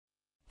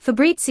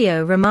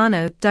Fabrizio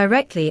Romano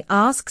directly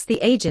asks the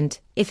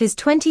agent if his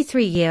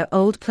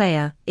 23-year-old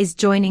player is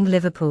joining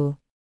Liverpool.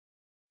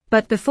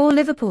 But before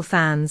Liverpool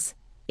fans,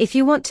 if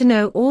you want to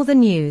know all the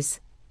news,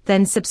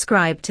 then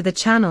subscribe to the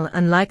channel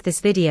and like this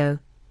video,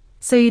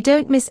 so you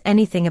don't miss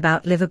anything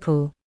about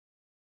Liverpool.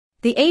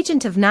 The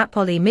agent of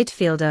Napoli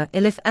midfielder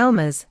Elif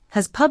Elmas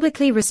has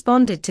publicly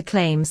responded to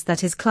claims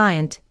that his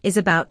client is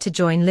about to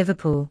join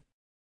Liverpool.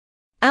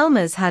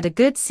 Elmas had a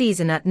good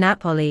season at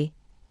Napoli,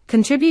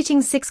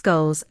 contributing 6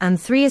 goals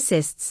and 3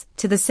 assists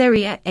to the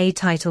Serie A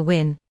title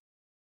win.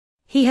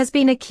 He has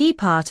been a key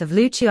part of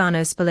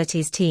Luciano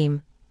Spalletti's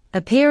team,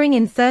 appearing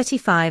in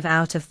 35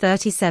 out of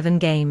 37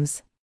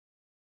 games.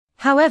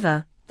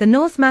 However, the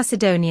North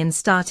Macedonian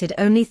started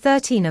only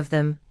 13 of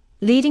them,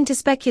 leading to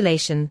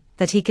speculation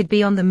that he could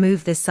be on the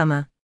move this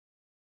summer.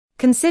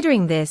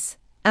 Considering this,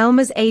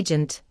 Elmas'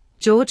 agent,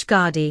 George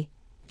Gardi,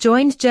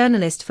 joined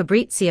journalist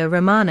Fabrizio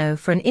Romano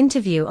for an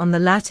interview on the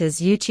latter's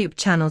YouTube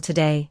channel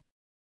today.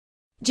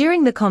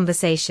 During the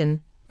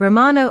conversation,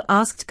 Romano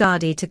asked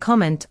Gardi to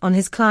comment on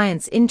his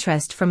client's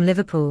interest from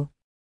Liverpool.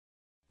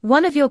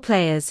 One of your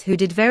players who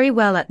did very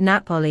well at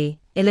Napoli,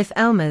 Elif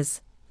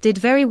Elmas, did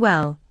very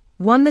well,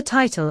 won the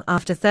title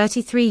after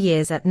 33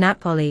 years at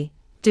Napoli,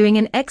 doing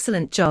an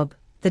excellent job,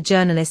 the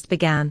journalist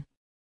began.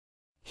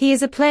 He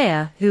is a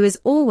player who is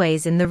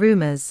always in the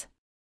rumours.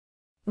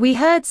 We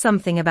heard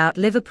something about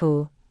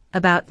Liverpool,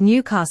 about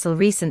Newcastle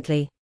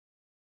recently.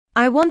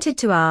 I wanted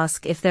to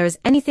ask if there is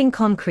anything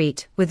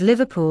concrete with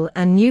Liverpool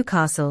and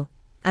Newcastle,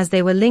 as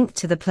they were linked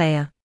to the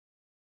player.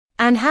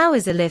 And how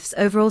is Elif's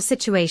overall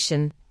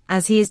situation,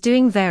 as he is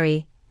doing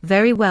very,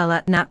 very well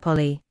at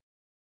Napoli?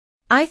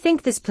 I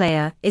think this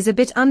player is a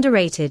bit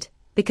underrated,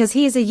 because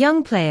he is a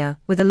young player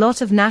with a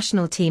lot of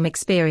national team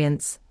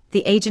experience,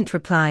 the agent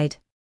replied.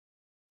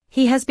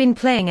 He has been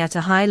playing at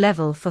a high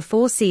level for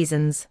 4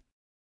 seasons.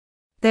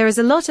 There is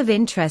a lot of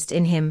interest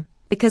in him,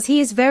 because he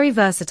is very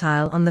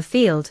versatile on the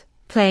field,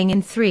 playing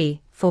in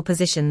 3-4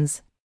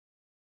 positions.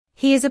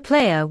 He is a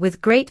player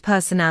with great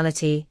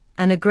personality,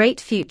 and a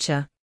great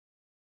future.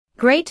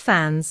 Great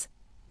fans,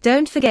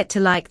 don't forget to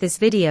like this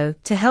video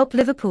to help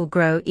Liverpool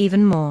grow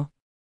even more.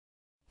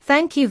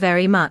 Thank you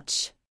very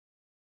much.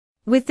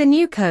 With the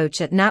new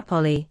coach at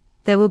Napoli,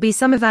 there will be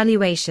some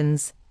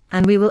evaluations,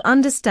 and we will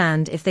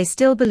understand if they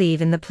still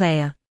believe in the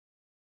player.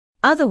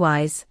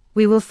 Otherwise,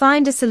 we will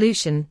find a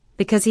solution,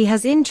 because he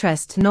has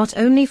interest not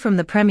only from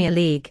the Premier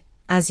League,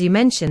 as you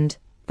mentioned,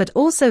 but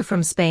also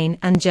from Spain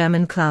and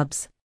German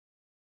clubs.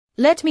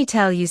 Let me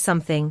tell you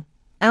something,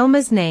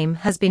 Elmas' name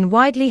has been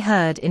widely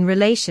heard in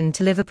relation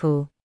to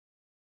Liverpool.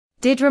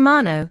 Did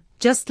Romano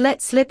just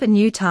let slip a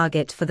new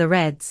target for the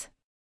Reds?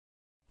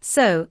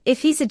 So,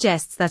 if he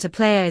suggests that a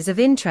player is of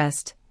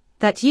interest,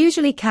 that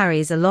usually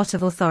carries a lot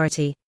of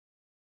authority.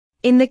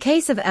 In the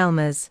case of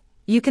Elmas,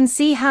 you can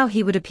see how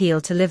he would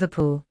appeal to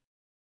Liverpool.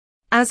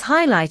 As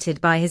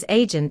highlighted by his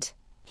agent,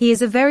 he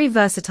is a very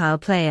versatile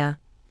player,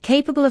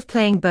 capable of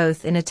playing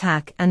both in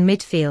attack and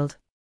midfield.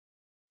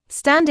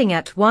 Standing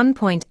at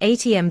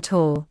 1.80 m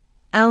tall,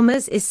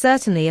 Elmas is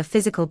certainly a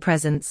physical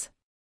presence.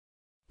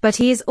 But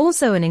he is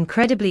also an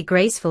incredibly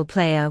graceful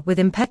player with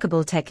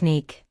impeccable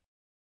technique.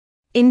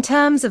 In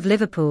terms of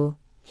Liverpool,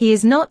 he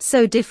is not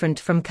so different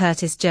from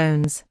Curtis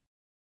Jones.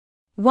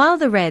 While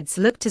the Reds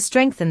look to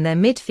strengthen their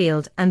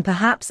midfield and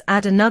perhaps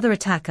add another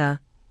attacker,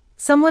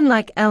 someone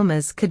like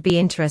Elmas could be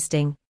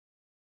interesting.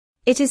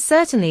 It is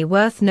certainly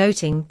worth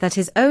noting that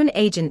his own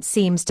agent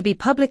seems to be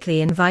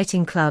publicly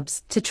inviting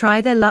clubs to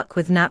try their luck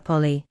with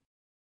Napoli.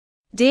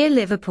 Dear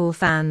Liverpool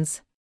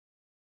fans,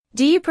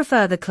 do you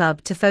prefer the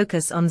club to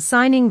focus on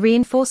signing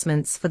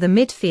reinforcements for the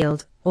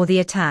midfield or the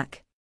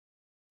attack?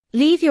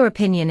 Leave your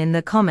opinion in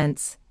the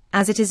comments,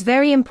 as it is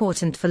very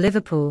important for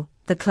Liverpool,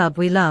 the club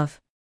we love.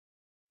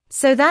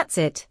 So that's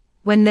it,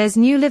 when there's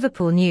new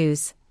Liverpool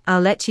news,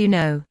 I'll let you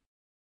know.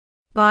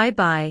 Bye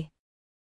bye.